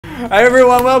Hey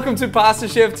everyone, welcome to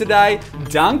PastorChef today.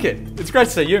 Duncan, it's great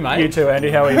to see you, mate. You too, Andy.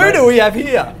 How are you? Who do we have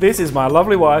here? This is my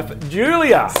lovely wife,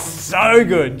 Julia. So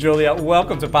good, Julia.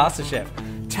 Welcome to PastorChef.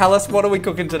 Tell us, what are we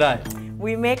cooking today?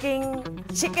 We're making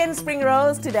chicken spring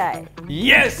rolls today.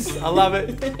 Yes, I love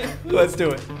it. Let's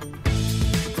do it.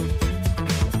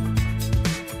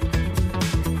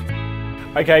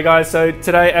 Okay guys, so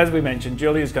today, as we mentioned,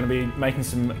 Julia's going to be making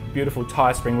some beautiful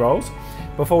Thai spring rolls.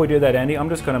 Before we do that, Andy, I'm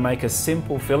just going to make a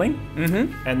simple filling,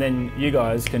 and then you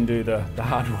guys can do the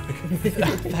hard work.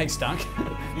 Thanks, Dunk.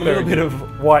 A little bit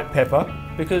of white pepper,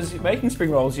 because making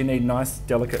spring rolls you need nice,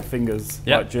 delicate fingers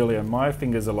like Julia. My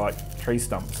fingers are like tree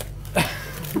stumps.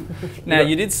 Now,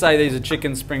 you did say these are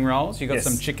chicken spring rolls. You got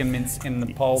some chicken mince in the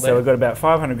bowl there. So we've got about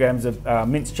 500 grams of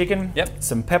minced chicken,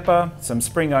 some pepper, some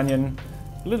spring onion,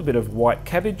 a little bit of white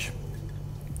cabbage,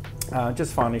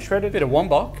 just finely shredded. Bit of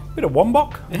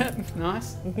wombok. Yeah,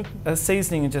 nice. A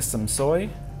seasoning and just some soy.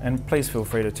 And please feel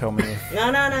free to tell me if...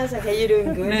 No, it's okay. You're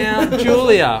doing good. Now,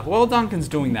 Julia, while Duncan's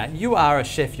doing that, you are a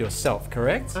chef yourself,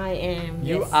 correct? I am.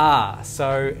 You are.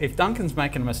 So if Duncan's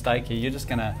making a mistake here, you're just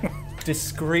going to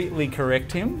discreetly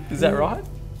correct him. Is that right?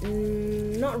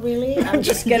 Not really. I'm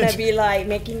just gonna be like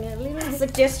making a little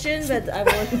suggestion, but I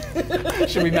won't.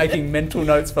 She'll be making mental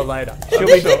notes for later.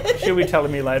 She'll be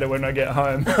telling me later when I get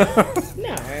home.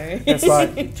 No. It's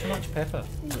like too much pepper.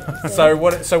 So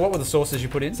what were the sauces you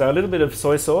put in? So a little bit of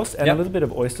soy sauce and a little bit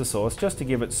of oyster sauce, just to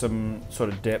give it some sort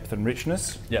of depth and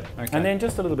richness. Yep. Okay. And then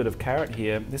just a little bit of carrot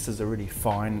here. This is a really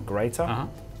fine grater.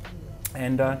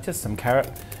 And just some carrot,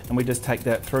 and we just take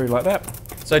that through like that.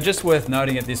 So just worth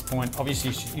noting at this point,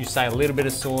 obviously you say a little bit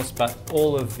of sauce, but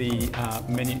all of the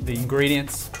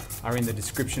ingredients are in the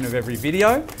description of every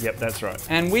video. Yep, that's right.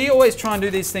 And we always try and do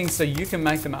these things so you can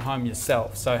make them at home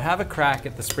yourself. So have a crack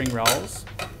at the spring rolls.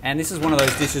 And this is one of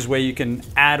those dishes where you can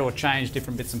add or change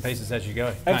different bits and pieces as you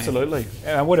go. Absolutely.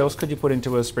 What else could you put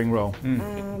into a spring roll?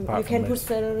 You can put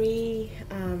celery.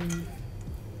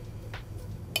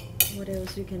 What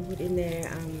else you can put in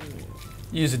there?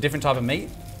 Use a different type of meat?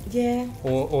 Yeah.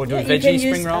 Or do veggie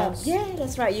spring rolls? Yeah,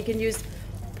 that's right. You can use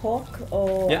pork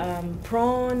or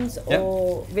prawns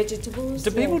or vegetables. Do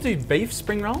people do beef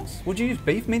spring rolls? Would you use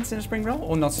beef mince in a spring roll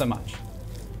or not so much?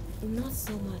 Not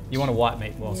so much. You want a white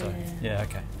meat also? Yeah,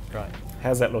 okay, great.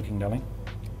 How's that looking, darling?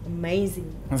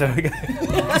 Amazing. There we go.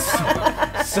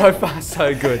 So far,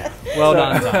 so good. Well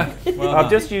done, Duncan. Well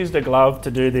I've just used a glove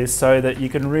to do this so that you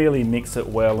can really mix it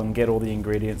well and get all the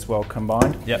ingredients well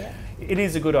combined. Yep. It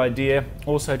is a good idea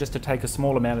also just to take a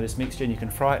small amount of this mixture and you can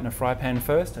fry it in a fry pan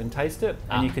first and taste it,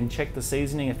 and you can check the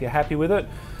seasoning if you're happy with it.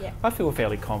 Yeah. I feel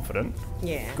fairly confident.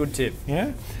 Yeah. Good tip.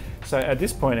 Yeah. So at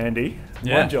this point, Andy,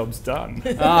 my job's done.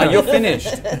 You're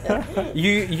finished.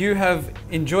 You have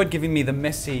enjoyed giving me the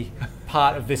messy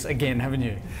part of this again, haven't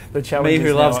you? The challenge me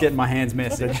who loves getting my hands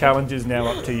messy. The challenge is now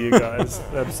up to you guys.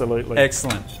 Absolutely.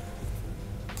 Excellent.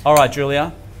 All right,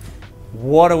 Julia,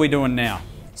 what are we doing now?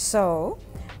 So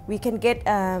we can get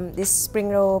this spring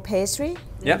roll pastry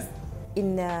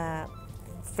in the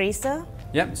freezer.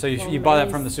 Yep, so you buy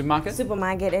that from the supermarket?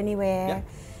 Supermarket, anywhere. Yep.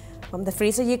 From the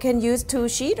freezer, you can use 2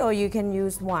 sheets or you can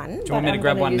use 1. Do you want me to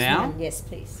grab one now? Yes,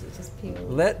 please. You just peel.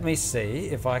 Let me see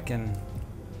if I can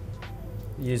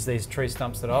use these tree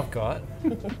stumps that I've got.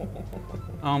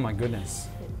 Oh my goodness.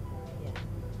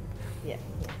 Yeah.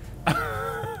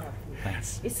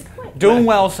 Thanks. It's quite doing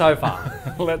well so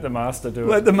far. Let the master do it.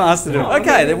 Let the master do it.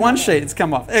 Okay, the one sheet, it's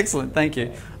come off. Excellent, thank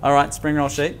you. All right, spring roll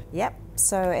sheet. Yep,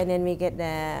 so and then we get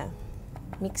the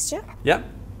mixture. Yep.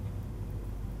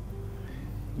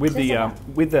 With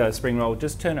the spring roll,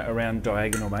 just turn it around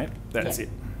diagonal, mate. That's it.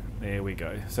 There we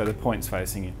go. So the point's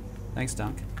facing you. Thanks,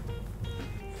 Dunk.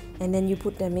 And then you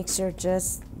put the mixture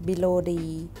just below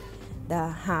the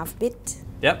half bit.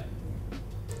 Yep.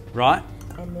 Right.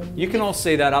 And then you can all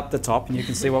see that up the top, and you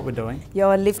can see what we're doing. You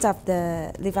lift up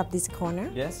this corner.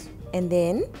 Yes. And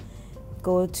then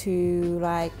go to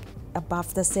like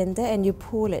above the center, and you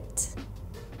pull it.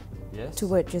 Yes.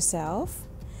 Toward yourself.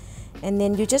 And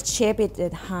then you just shape it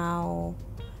at how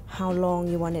long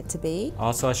you want it to be.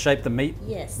 Oh, so I shape the meat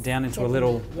down into a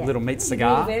little meat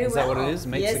cigar. Is that what it is?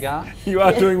 Meat cigar? You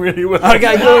are doing really well.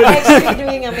 Okay, good. You're actually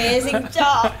doing an amazing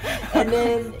job. And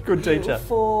then good teacher.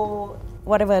 For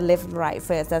whatever left, right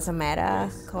first, doesn't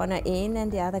matter. Corner in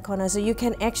and the other corner. So you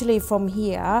can actually from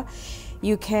here,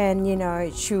 you can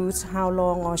choose how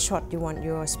long or short you want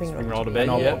your spring roll to be.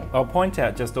 I'll point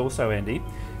out just also, Andy,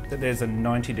 that there's a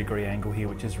 90-degree angle here,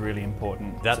 which is really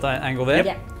important. That angle there?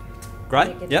 Yeah.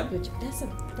 Great, yep. That's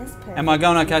perfect. Am I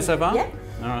going okay so far? Yeah.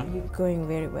 All right. You're going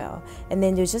very well. And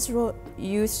then you just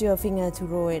use your finger to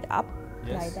roll it up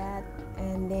like that.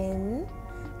 And then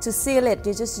to seal it,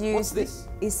 you just use. What's this?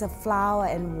 It's a flour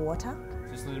and water.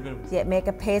 Just a little bit of... Yeah, make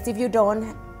a paste. If you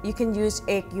don't, you can use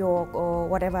egg yolk or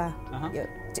whatever.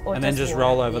 Or And then just water.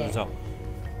 roll over Yeah. the top.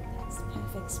 That's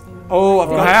perfect spoon. Oh, I've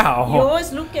got... Wow.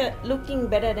 Yours looking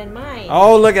better than mine.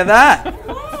 Oh, look at that.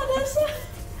 Oh, that's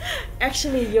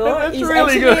actually yours That's is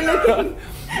really actually good. looking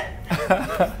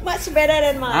much better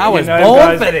than mine. I was You know, born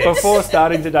guys, for this. before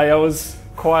starting today, I was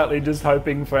quietly just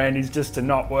hoping for Andy's just to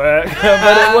not work,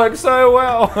 but it worked so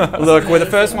well. Look, we're the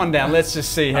first one down. Let's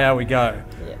just see how we go.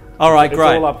 Yeah. All right, It's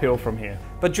great. all uphill from here.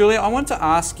 But Julia, I want to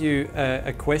ask you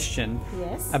a question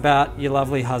Yes. about your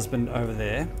lovely husband over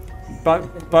there.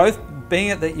 Both being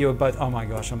it that you are both, oh my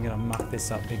gosh, I'm going to muck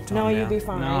this up big time. No, now. you'll be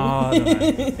fine. No, I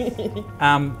don't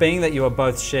know. Being that you are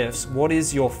both chefs, what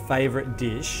is your favourite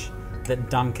dish that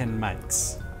Duncan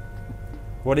makes?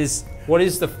 What is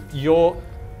your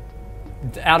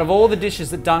out of all the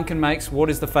dishes that Duncan makes, what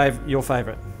is your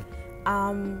favourite?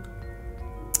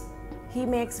 He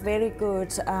makes very good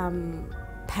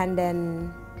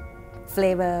pandan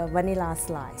flavor vanilla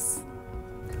slice.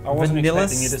 I wasn't Vanilla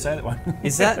expecting you to say that one.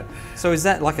 Is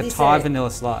that like a Thai vanilla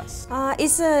slice?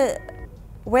 It's a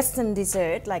Western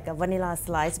dessert, like a vanilla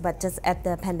slice, but just add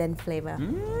the pandan flavor.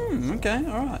 Okay,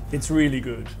 all right. It's really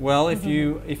good. Well, if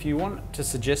you want to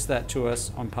suggest that to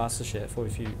us on PastorChef, or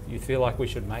if you feel like we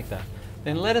should make that,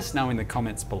 then let us know in the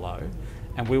comments below,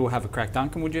 and we will have a crack.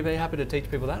 Duncan, would you be happy to teach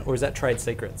people that, or is that trade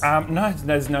secrets? No,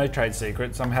 there's no trade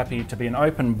secrets. I'm happy to be an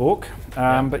open book.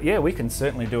 But yeah, we can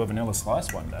certainly do a vanilla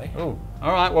slice one day. Oh,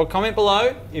 all right. Well, comment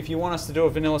below if you want us to do a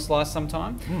vanilla slice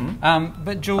sometime.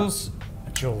 But Jules,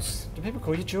 do people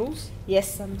call you Jules?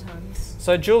 Yes, sometimes.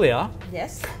 So Julia,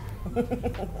 Yes.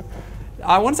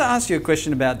 I want to ask you a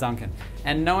question about Duncan,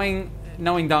 and knowing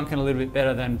Duncan a little bit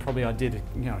better than probably I did,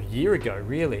 a year ago,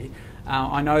 really.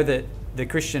 I know that the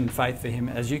Christian faith for him,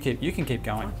 as you can keep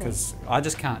going, because I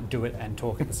just can't do it and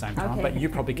talk at the same time. Okay. But you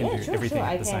probably can do everything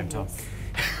at the same time.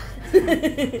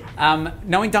 Yes.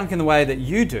 Knowing Duncan the way that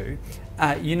you do,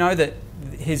 you know that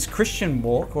his Christian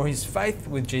walk or his faith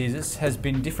with Jesus has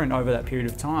been different over that period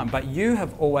of time. But you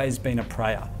have always been a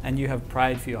prayer, and you have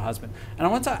prayed for your husband. And I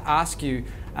want to ask you,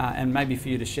 and maybe for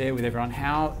you to share with everyone,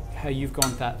 how you've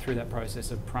gone through that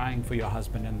process of praying for your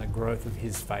husband and the growth of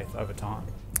his faith over time.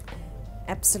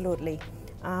 Absolutely.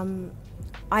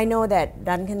 I know that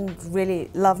Duncan really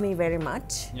loved me very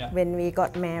much when we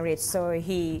got married. So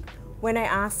when I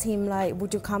asked him, like,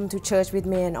 would you come to church with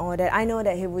me and all that, I know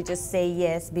that he would just say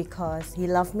yes because he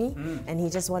loved me and he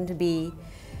just wanted to be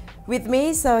with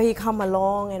me. So he come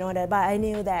along and all that. But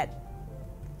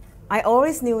I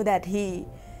always knew that he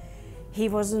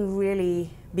wasn't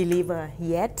really believer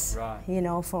yet. Right.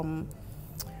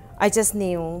 I just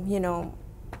knew,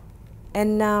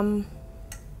 and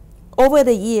over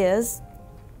the years,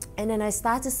 and then I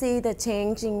start to see the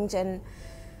changing, and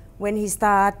when he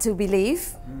start to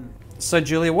believe. So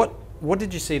Julia, what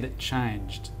did you see that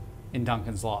changed in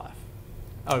Duncan's life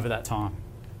over that time?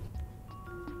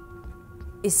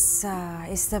 It's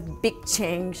a big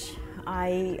change.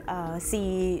 I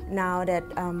see now that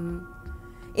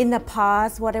in the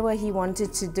past, whatever he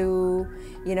wanted to do,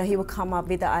 he would come up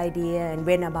with the idea and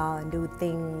went about and do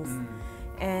things.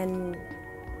 And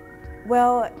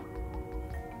well,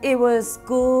 it was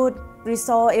good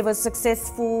result, it was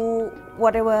successful,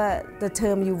 whatever the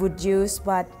term you would use,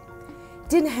 but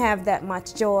didn't have that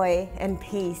much joy and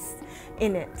peace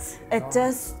in it. It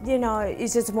just,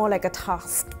 it's just more like a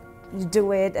task. You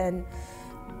do it,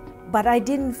 but I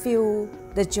didn't feel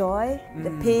the joy, the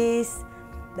peace,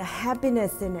 the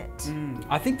happiness in it.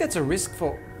 I think that's a risk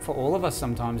for all of us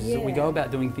sometimes, is that we go about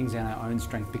doing things in our own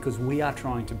strength because we are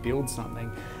trying to build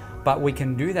something, but we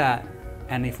can do that,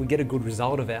 and if we get a good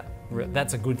result of it,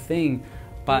 that's a good thing,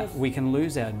 but we can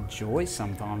lose our joy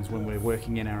sometimes when we're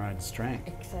working in our own strength.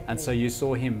 Exactly. And so you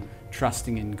saw him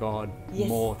trusting in God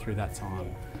more through that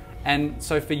time. And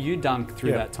so for you, Dunk,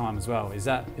 through that time as well, is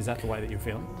that the way that you're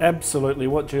feeling? Absolutely.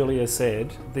 What Julia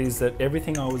said is that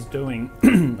everything I was doing,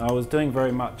 I was doing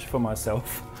very much for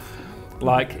myself.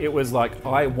 Like, it was like,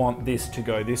 I want this to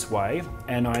go this way,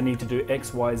 and I need to do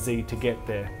X, Y, Z to get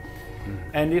there.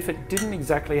 And if it didn't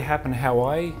exactly happen how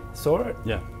I saw it,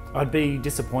 I'd be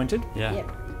disappointed.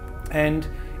 And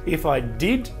if I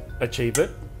did achieve it,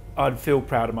 I'd feel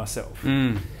proud of myself.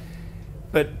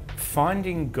 But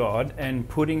finding God and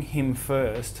putting Him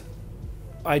first,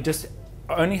 I just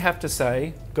only have to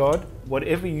say, God,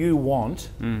 whatever you want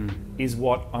is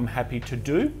what I'm happy to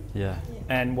do.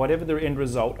 And whatever the end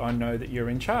result, I know that you're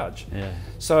in charge.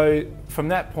 So from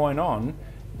that point on,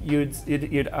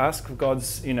 you'd ask for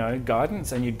God's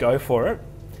guidance, and you'd go for it.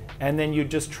 And then you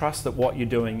just trust that what you're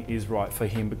doing is right for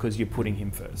him because you're putting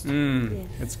him first.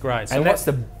 It's great. So And that's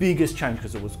the biggest change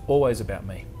because it was always about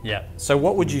me. Yeah. So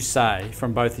what would you say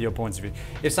from both of your points of view?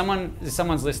 If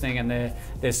someone's listening and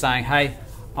they're saying, hey,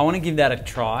 I want to give that a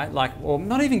try, like, or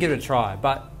not even give it a try,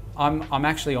 but I'm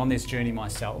actually on this journey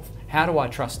myself. How do I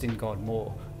trust in God more?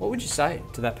 What would you say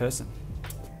to that person?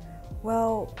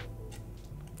 Well,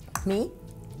 me?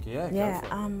 Yeah.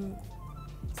 Yeah.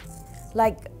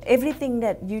 Like everything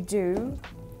that you do,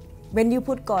 when you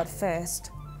put God first,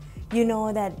 you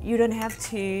know that you don't have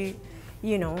to,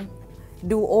 you know,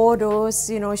 do all those,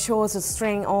 you know, shows of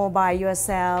strength all by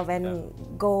yourself and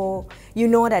go. You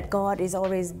know that God is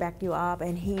always back you up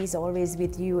and He is always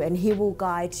with you and He will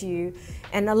guide you.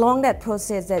 And along that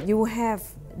process that you have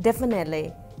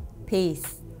definitely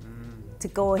peace to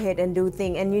go ahead and do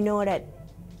things. And you know that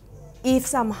if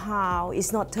somehow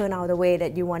it's not turned out the way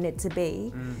that you want it to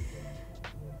be,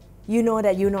 you know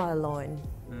that you're not alone.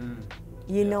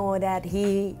 You know that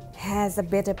He has a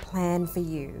better plan for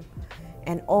you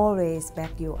and always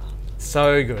back you up.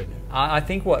 So good. I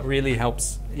think what really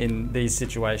helps in these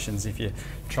situations, if you're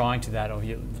trying to that or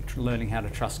you're learning how to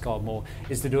trust God more,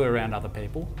 is to do it around other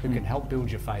people who can help build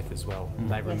your faith as well.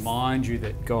 They remind you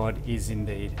that God is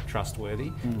indeed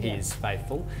trustworthy, He is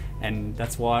faithful, and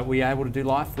that's why we're able to do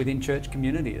life within church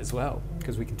community as well,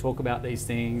 because we can talk about these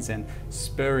things and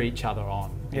spur each other on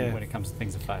when it comes to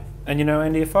things of faith. And you know,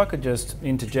 Andy, if I could just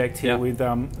interject here with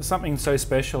something so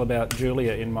special about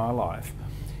Julia in my life,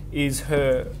 is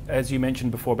her, as you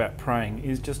mentioned before about praying,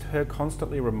 is just her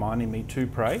constantly reminding me to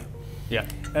pray. Yeah.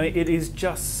 And it is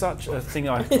just such a thing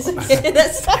I...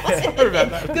 That's sorry about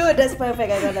that. Good, that's perfect.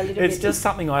 I got a little It's bit. just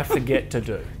something I forget to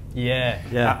do.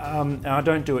 And I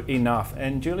don't do it enough.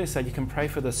 And Julia said you can pray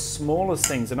for the smallest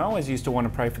things, and I always used to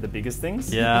want to pray for the biggest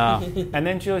things. Yeah. And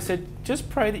then Julia said, just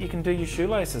pray that you can do your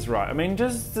shoelaces right. I mean,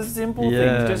 just the simple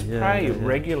things. Just pray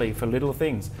regularly for little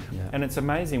things. And it's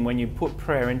amazing when you put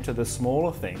prayer into the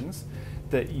smaller things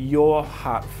that your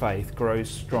heart faith grows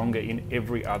stronger in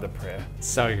every other prayer.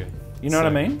 So good. You know what I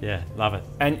mean? Yeah, love it.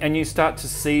 And you start to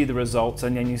see the results,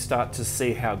 and then you start to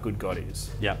see how good God is.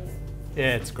 Yeah.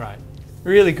 Yeah, it's great.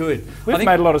 Really good. We've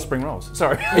made a lot of spring rolls.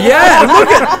 Sorry.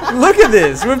 Yeah, look at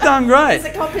this. We've done great. It's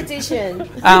a competition.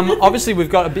 Obviously, we've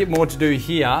got a bit more to do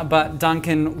here, but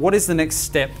Duncan, what is the next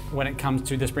step when it comes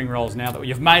to the spring rolls now that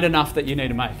you've made enough that you need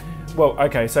to make? Well,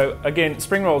 okay, so again,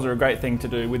 spring rolls are a great thing to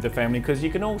do with the family because you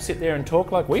can all sit there and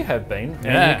talk like we have been.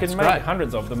 And you can make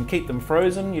hundreds of them, keep them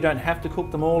frozen. You don't have to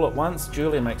cook them all at once.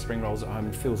 Julia makes spring rolls at home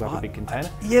and fills up a big container.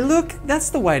 Yeah, look, that's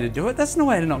the way to do it. That's the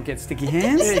way to not get sticky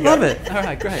hands. Love it. All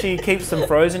right, great. She keeps them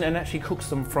frozen and actually cooks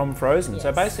them from frozen.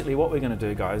 So basically what we're going to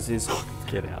do, guys, is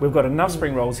we've got enough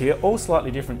spring rolls here, all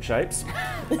slightly different shapes.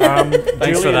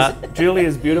 Thanks for that.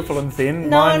 Julia's beautiful and thin.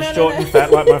 Mine's short and fat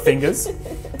like my fingers.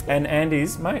 And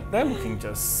Andy's, mate, they're looking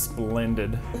just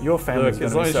splendid. Your family's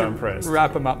going to be so impressed.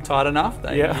 Wrap them up tight enough,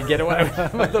 you get away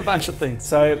with a bunch of things.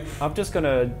 So I'm just going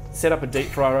to set up a deep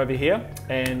fryer over here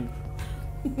and...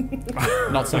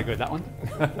 Not so good, that one.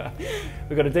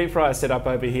 We've got a deep fryer set up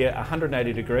over here,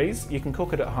 180 degrees. You can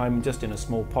cook it at home just in a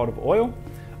small pot of oil.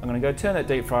 I'm going to go turn that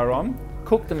deep fryer on,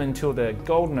 cook them until they're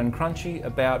golden and crunchy,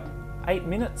 about 8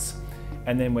 minutes,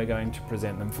 and then we're going to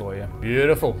present them for you.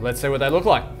 Beautiful. Let's see what they look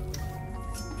like.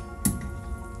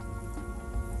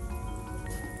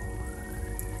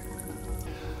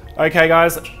 Okay,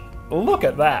 guys, look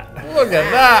at that. Look at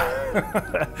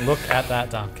that. Look at that,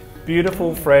 Dunk.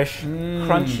 Beautiful, fresh,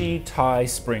 crunchy Thai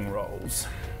spring rolls.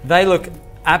 They look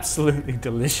absolutely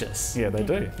delicious. Yeah, they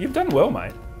do. You've done well,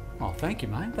 mate. Oh, thank you,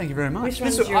 mate. Thank you very much. Which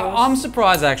one's yours? I'm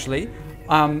surprised, actually.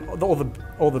 All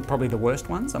the probably the worst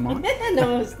ones, am I?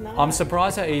 No, it's not. I'm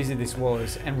surprised how easy this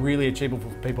was and really achievable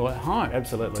for people at home.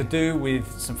 Absolutely. To do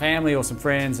with some family or some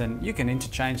friends, and you can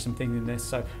interchange some things in this.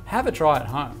 So have a try at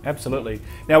home. Absolutely.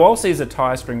 Now, whilst these are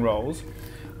Thai spring rolls,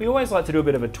 we always like to do a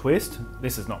bit of a twist.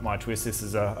 This is not my twist, this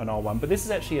is an old one, but this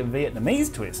is actually a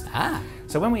Vietnamese twist.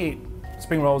 So when we eat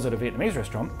spring rolls at a Vietnamese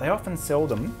restaurant, they often sell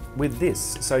them with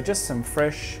this. So just some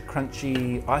fresh,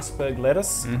 crunchy iceberg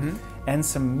lettuce and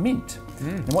some mint.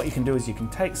 And what you can do is you can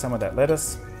take some of that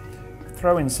lettuce,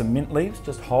 throw in some mint leaves,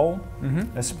 just whole,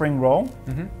 a spring roll,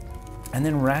 and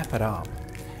then wrap it up.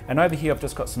 And over here I've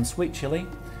just got some sweet chilli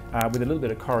with a little bit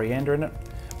of coriander in it.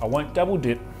 I won't double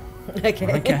dip.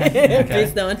 Okay.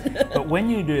 Please don't. But when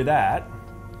you do that,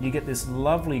 you get this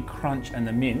lovely crunch and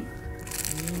the mint.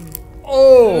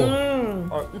 Oh,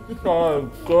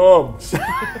 so good.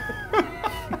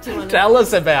 Tell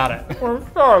us about it. It's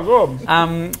so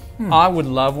good. I would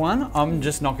love one. I'm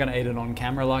just not going to eat it on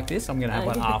camera like this. I'm going to have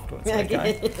one afterwards.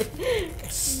 Okay.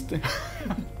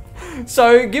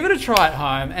 So give it a try at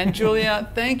home. And Julia,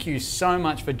 thank you so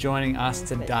much for joining us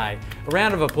today. A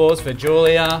round of applause for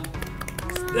Julia.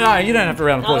 No, you don't have to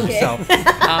round of applause yourself.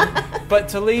 But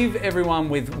to leave everyone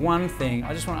with one thing,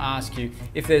 I just want to ask you,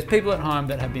 if there's people at home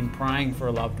that have been praying for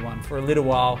a loved one for a little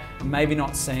while, maybe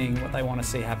not seeing what they want to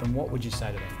see happen, what would you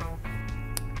say to them?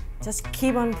 Just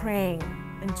keep on praying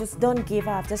and just don't give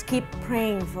up. Just keep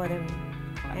praying for them.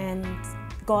 And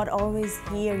God always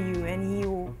hear you, and He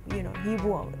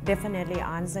will definitely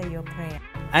answer your prayer.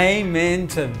 Amen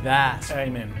to that.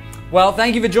 Amen. Well,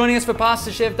 thank you for joining us for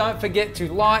PastorChef. Don't forget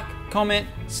to like, comment,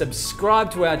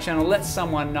 subscribe to our channel, let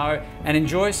someone know, and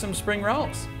enjoy some spring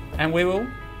rolls. And we will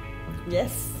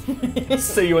Yes.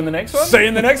 See you in the next one. see you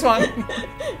in the next one.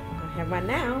 I have one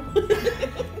now.